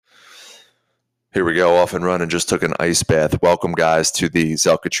Here we go, off and running. Just took an ice bath. Welcome, guys, to the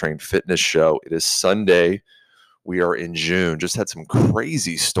Zelka Train Fitness Show. It is Sunday. We are in June. Just had some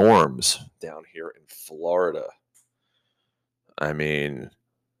crazy storms down here in Florida. I mean,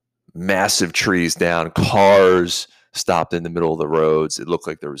 massive trees down, cars stopped in the middle of the roads. It looked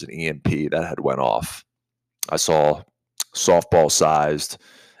like there was an EMP that had went off. I saw softball-sized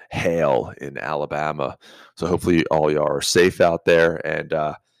hail in Alabama. So hopefully all y'all are safe out there and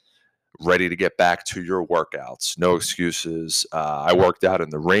ready to get back to your workouts. No excuses. I worked out in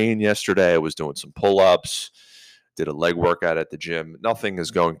the rain yesterday. I was doing some pull-ups, did a leg workout at the gym. Nothing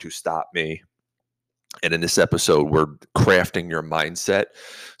is going to stop me. And in this episode, we're crafting your mindset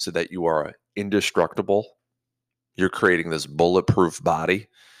so that you are indestructible. You're creating this bulletproof body.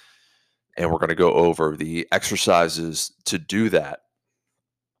 And we're going to go over the exercises to do that.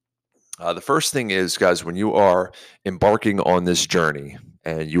 The first thing is, guys, when you are embarking on this journey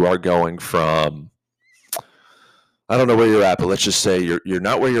and you are going from, I don't know where you're at, but let's just say you're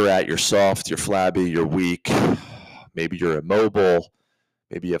not where you're at. You're soft, you're flabby, you're weak. Maybe you're immobile.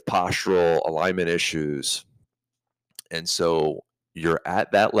 Maybe you have postural alignment issues. And so you're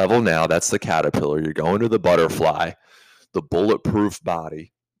at that level now. That's the caterpillar. You're going to the butterfly, the bulletproof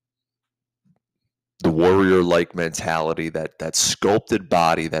body, the warrior-like mentality, that sculpted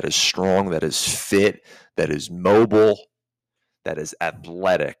body that is strong, that is fit, that is mobile, that is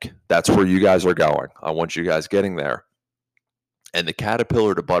athletic. That's where you guys are going. I want you guys getting there. And the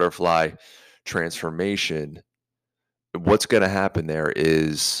caterpillar to butterfly transformation, what's going to happen there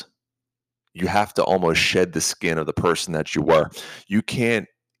is you have to almost shed the skin of the person that you were. You can't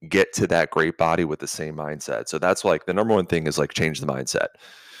get to that great body with the same mindset. So that's like the number one thing is like change the mindset.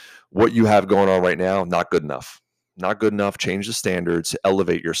 What you have going on right now, not good enough. Not good enough. Change the standards,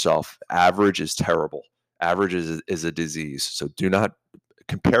 elevate yourself. Average is terrible. Average is a disease. So do not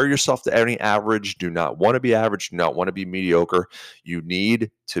compare yourself to any average. Do not want to be average. Do not want to be mediocre. You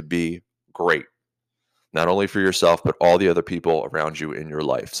need to be great, not only for yourself, but all the other people around you in your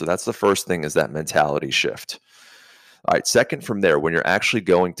life. So that's the first thing, is that mentality shift. All right, second from there, when you're actually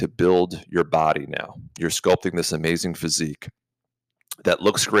going to build your body now, you're sculpting this amazing physique that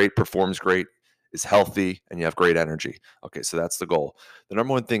looks great, performs great, is healthy, and you have great energy. Okay, so that's the goal. The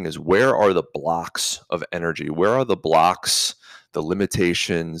number one thing is, where are the blocks of energy? Where are the blocks, the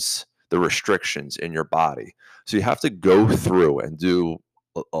limitations, the restrictions in your body? So you have to go through and do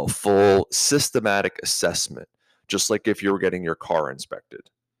a full systematic assessment, just like if you were getting your car inspected.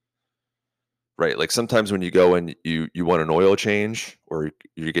 Right? Like sometimes when you go and you want an oil change, or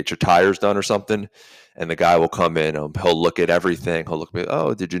you get your tires done or something, and the guy will come in, he'll look at everything. He'll look at me,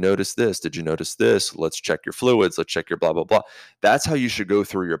 oh, did you notice this? Did you notice this? Let's check your fluids. Let's check your blah, blah, blah. That's how you should go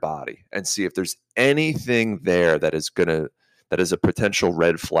through your body and see if there's anything there that is a potential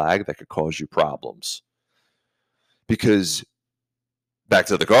red flag that could cause you problems. Because back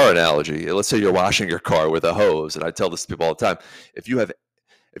to the car analogy, let's say you're washing your car with a hose, and I tell this to people all the time, if you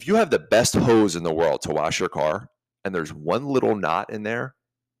have the best hose in the world to wash your car and there's one little knot in there,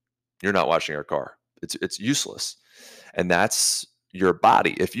 you're not washing your car. It's useless. And that's your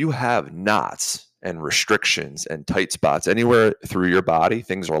body. If you have knots and restrictions and tight spots anywhere through your body,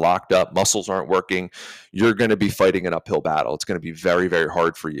 things are locked up, muscles aren't working, you're going to be fighting an uphill battle. It's going to be very, very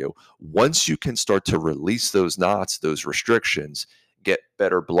hard for you. Once you can start to release those knots, those restrictions, get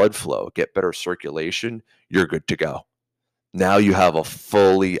better blood flow, get better circulation, you're good to go. Now you have a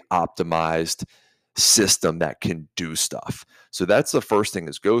fully optimized system that can do stuff. So that's the first thing,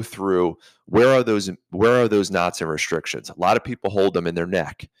 is go through where are those knots and restrictions. A lot of people hold them in their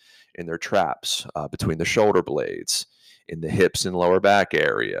neck, in their traps, between the shoulder blades, in the hips and lower back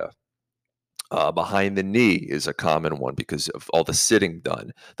area. Behind the knee is a common one because of all the sitting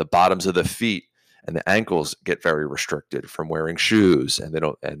done. The bottoms of the feet and the ankles get very restricted from wearing shoes, and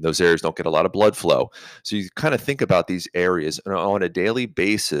those areas don't get a lot of blood flow. So you kind of think about these areas, and on a daily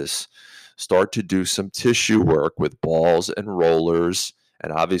basis, start to do some tissue work with balls and rollers,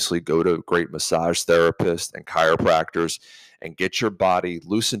 and obviously go to great massage therapists and chiropractors and get your body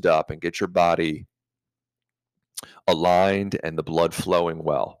loosened up and get your body aligned and the blood flowing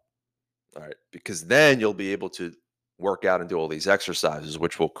well. All right, because then you'll be able to work out and do all these exercises,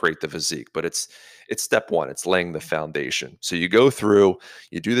 which will create the physique. But it's step one. It's laying the foundation. So you go through,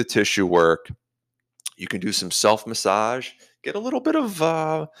 you do the tissue work. You can do some self-massage, get a little bit of,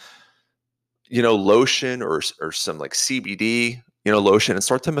 lotion or some like CBD, lotion, and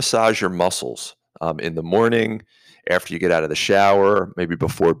start to massage your muscles in the morning, after you get out of the shower, maybe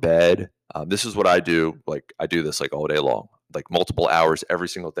before bed. This is what I do. Like I do this like all day long, like multiple hours every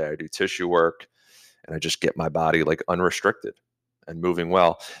single day. I do tissue work, and I just get my body like unrestricted and moving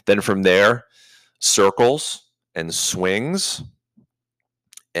well. Then from there, circles and swings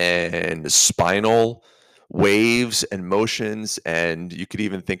and spinal waves and motions. And you could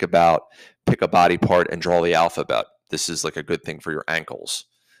even think about pick a body part and draw the alphabet. This is like a good thing for your ankles,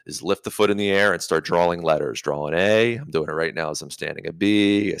 is lift the foot in the air and start drawing letters. Draw an A. I'm doing it right now as I'm standing. A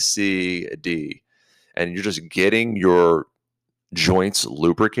B, a C, a D. And you're just getting your joints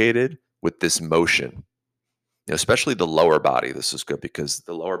lubricated with this motion. Especially the lower body. This is good because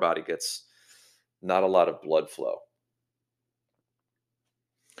the lower body gets not a lot of blood flow.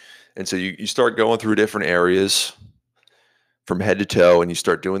 And so you start going through different areas from head to toe, and you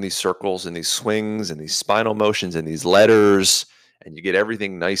start doing these circles and these swings and these spinal motions and these letters, and you get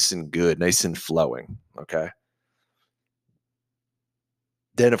everything nice and good, nice and flowing. Okay.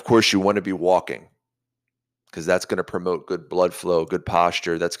 Then, of course, you want to be walking because that's going to promote good blood flow, good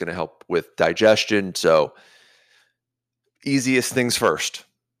posture. That's going to help with digestion. So, easiest things first.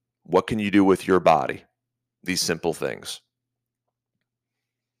 What can you do with your body? These simple things.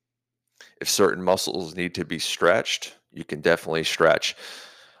 If certain muscles need to be stretched, you can definitely stretch.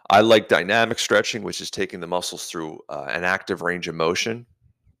 I like dynamic stretching, which is taking the muscles through an active range of motion.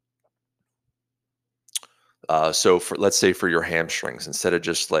 So let's say for your hamstrings, instead of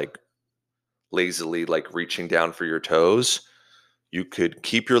just like lazily like reaching down for your toes, you could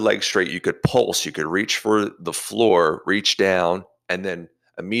keep your legs straight. You could pulse. You could reach for the floor, reach down, and then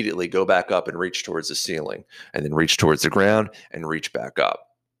immediately go back up and reach towards the ceiling, and then reach towards the ground and reach back up.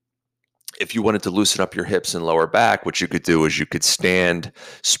 If you wanted to loosen up your hips and lower back, what you could do is you could stand,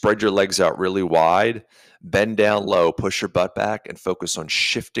 spread your legs out really wide, bend down low, push your butt back, and focus on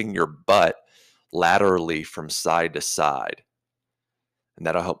shifting your butt laterally from side to side. And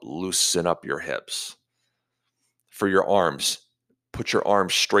that'll help loosen up your hips. For your arms, put your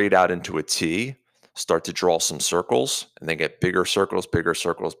arms straight out into a T, start to draw some circles, and then get bigger circles, bigger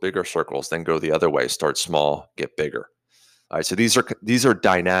circles, bigger circles, then go the other way, start small, get bigger. All right, so these are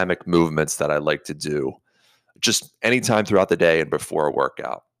dynamic movements that I like to do just anytime throughout the day and before a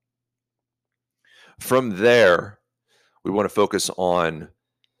workout. From there, we want to focus on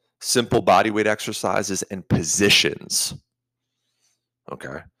simple body weight exercises and positions.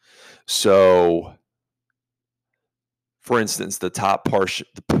 Okay. So, for instance, the top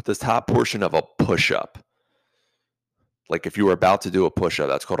portion of a push-up. Like if you were about to do a push-up,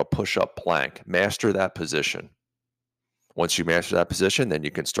 that's called a push-up plank. Master that position. Once you master that position, then you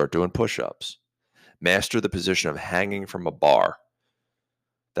can start doing push-ups. Master the position of hanging from a bar.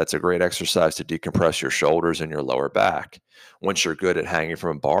 That's a great exercise to decompress your shoulders and your lower back. Once you're good at hanging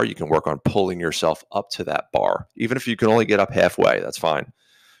from a bar, you can work on pulling yourself up to that bar. Even if you can only get up halfway, that's fine.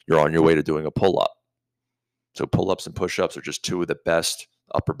 You're on your way to doing a pull-up. So pull-ups and push-ups are just two of the best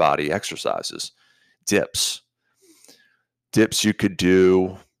upper body exercises. Dips. Dips you could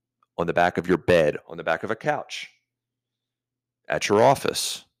do on the back of your bed, on the back of a couch, at your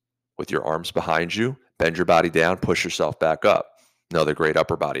office, with your arms behind you, bend your body down, push yourself back up. Another great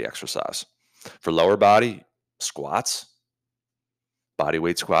upper body exercise. For lower body, squats, body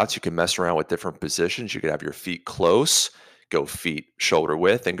weight squats. You can mess around with different positions. You could have your feet close, go feet shoulder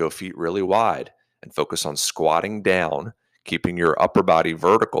width, and go feet really wide, and focus on squatting down, keeping your upper body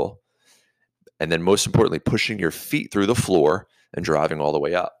vertical, and then most importantly, pushing your feet through the floor and driving all the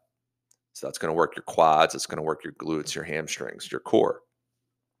way up. So that's going to work your quads, it's going to work your glutes, your hamstrings, your core.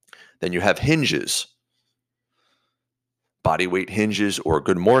 Then you have hinges. Body weight hinges, or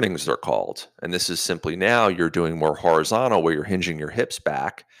good mornings they're called. And this is simply now you're doing more horizontal, where you're hinging your hips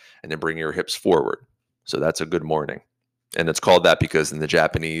back and then bringing your hips forward. So that's a good morning. And it's called that because in the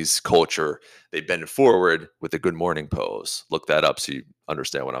Japanese culture, they bend forward with a good morning pose. Look that up so you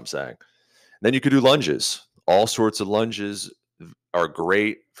understand what I'm saying. Then you could do lunges. All sorts of lunges are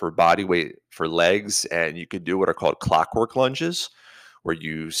great for body weight for legs, and you could do what are called clockwork lunges, where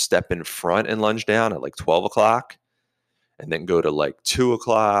you step in front and lunge down at like 12 o'clock and then go to like 2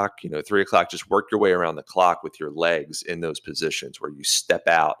 o'clock, 3 o'clock. Just work your way around the clock with your legs in those positions where you step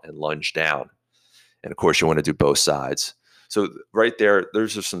out and lunge down. And of course, you want to do both sides. So right there,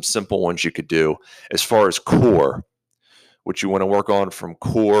 there's just some simple ones you could do. As far as core, what you want to work on from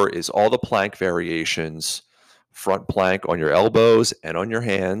core is all the plank variations. Front plank on your elbows and on your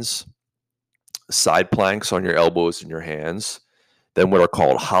hands, side planks on your elbows and your hands. Then what are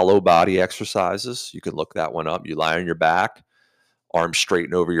called hollow body exercises. You can look that one up. You lie on your back, arms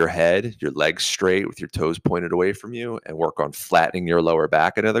straighten over your head, your legs straight with your toes pointed away from you, and work on flattening your lower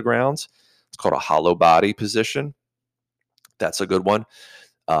back into the ground. It's called a hollow body position. That's a good one.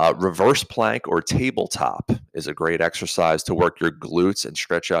 Reverse plank or tabletop is a great exercise to work your glutes and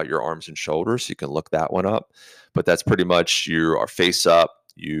stretch out your arms and shoulders. You can look that one up. But that's pretty much you are face up,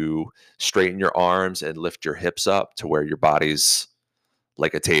 You straighten your arms and lift your hips up to where your body's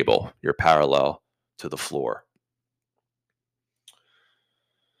like a table. You're parallel to the floor.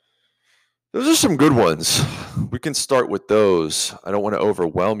 Those are some good ones. We can start with those. I don't want to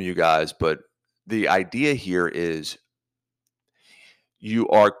overwhelm you guys, but the idea here is you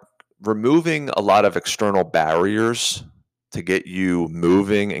are removing a lot of external barriers to get you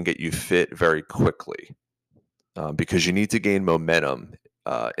moving and get you fit very quickly, because you need to gain momentum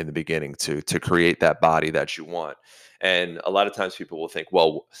in the beginning to create that body that you want. And a lot of times people will think,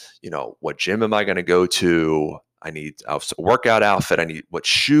 well, what gym am I going to go to? I need a workout outfit. I need, what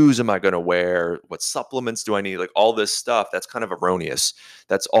shoes am I going to wear? What supplements do I need? Like all this stuff, that's kind of erroneous.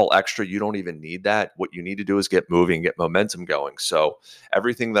 That's all extra. You don't even need that. What you need to do is get moving, get momentum going. So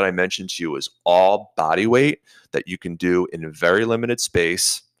everything that I mentioned to you is all body weight that you can do in a very limited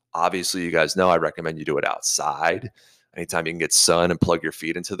space. Obviously, you guys know I recommend you do it outside. Anytime you can get sun and plug your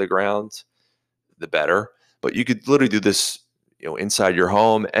feet into the ground, the better. But you could literally do this, inside your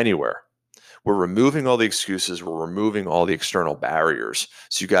home, anywhere. We're removing all the excuses. We're removing all the external barriers.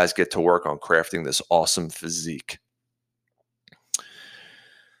 So you guys get to work on crafting this awesome physique.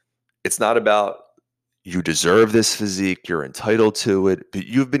 It's not about you deserve this physique, you're entitled to it, but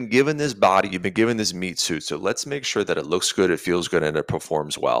you've been given this body, you've been given this meat suit. So let's make sure that it looks good, it feels good, and it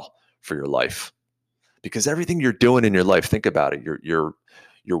performs well for your life. Because everything you're doing in your life, think about it. You're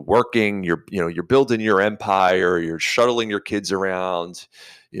working, you're building your empire, you're shuttling your kids around,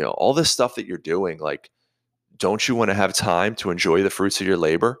 all this stuff that you're doing. Like, don't you want to have time to enjoy the fruits of your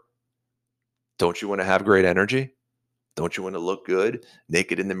labor? Don't you want to have great energy? Don't you want to look good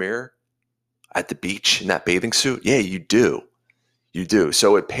naked in the mirror at the beach in that bathing suit? Yeah, you do. You do.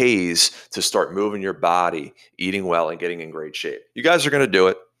 So it pays to start moving your body, eating well, and getting in great shape. You guys are going to do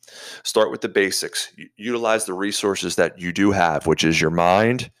it. Start with the basics. Utilize the resources that you do have, which is your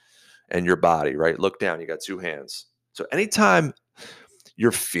mind and your body, right? Look down. You got two hands. So anytime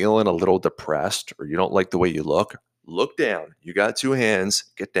you're feeling a little depressed or you don't like the way you look down. You got two hands.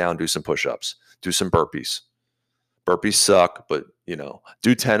 Get down. Do some push-ups. Do some burpees. Burpees suck, but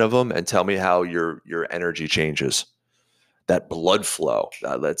do 10 of them and tell me how your energy changes. That blood flow.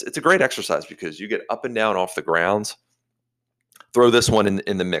 It's a great exercise because you get up and down off the ground. Throw this one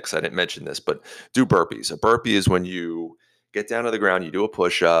in the mix. I didn't mention this, but do burpees. A burpee is when you get down to the ground, you do a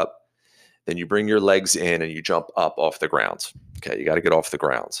push-up, then you bring your legs in and you jump up off the ground. Okay, you got to get off the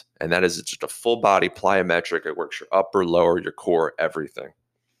ground. And that is just a full body plyometric. It works your upper, lower, your core, everything.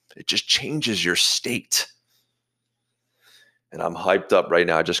 It just changes your state. And I'm hyped up right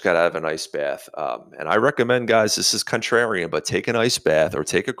now. I just got out of an ice bath. And I recommend, guys, this is contrarian, but take an ice bath or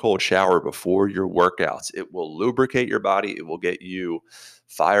take a cold shower before your workouts. It will lubricate your body. It will get you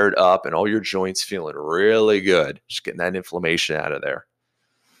fired up and all your joints feeling really good. Just getting that inflammation out of there.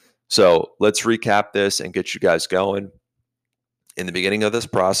 So let's recap this and get you guys going. In the beginning of this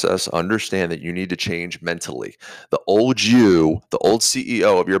process, understand that you need to change mentally. The old you, the old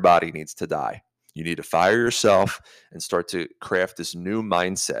CEO of your body needs to die. You need to fire yourself and start to craft this new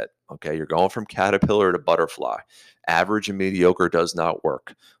mindset. Okay, you're going from caterpillar to butterfly. Average and mediocre does not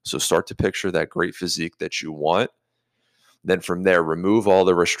work. So start to picture that great physique that you want. Then from there, remove all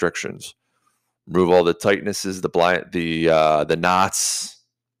the restrictions, remove all the tightnesses, the knots,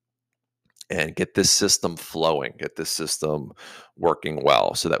 and get this system flowing, get this system working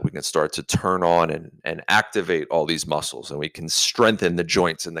well so that we can start to turn on and activate all these muscles and we can strengthen the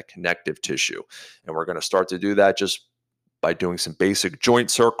joints and the connective tissue. And we're going to start to do that just by doing some basic joint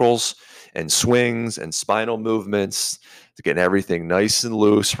circles and swings and spinal movements to get everything nice and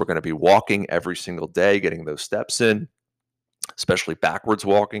loose. We're going to be walking every single day, getting those steps in, especially backwards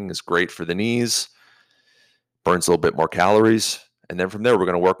walking is great for the knees, burns a little bit more calories. And then from there, we're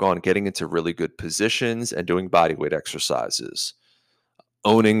going to work on getting into really good positions and doing bodyweight exercises.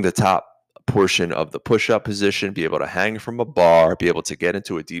 Owning the top portion of the push-up position, be able to hang from a bar, be able to get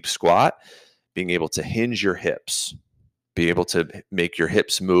into a deep squat, being able to hinge your hips, be able to make your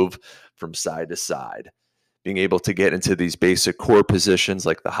hips move from side to side, being able to get into these basic core positions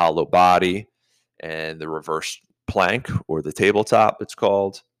like the hollow body and the reverse plank or the tabletop, it's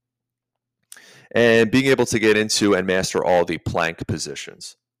called. And being able to get into and master all the plank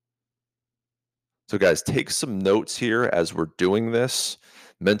positions. So guys, take some notes here as we're doing this.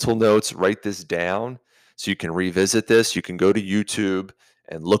 Mental notes, write this down so you can revisit this. You can go to YouTube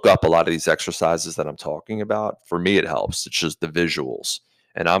and look up a lot of these exercises that I'm talking about. For me, it helps. It's just the visuals.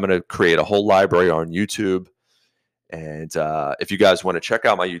 And I'm going to create a whole library on YouTube. And if you guys want to check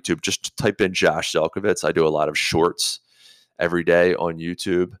out my YouTube, just type in Josh Zelkovitz. I do a lot of shorts every day on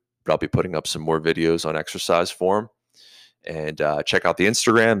YouTube. But I'll be putting up some more videos on exercise form. And check out the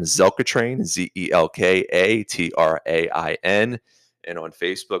Instagram, Zelkatrain, Zelkatrain. And on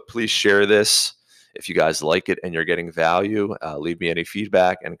Facebook, please share this. If you guys like it and you're getting value, leave me any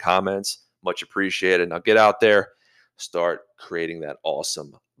feedback and comments. Much appreciated. Now get out there, start creating that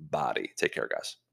awesome body. Take care, guys.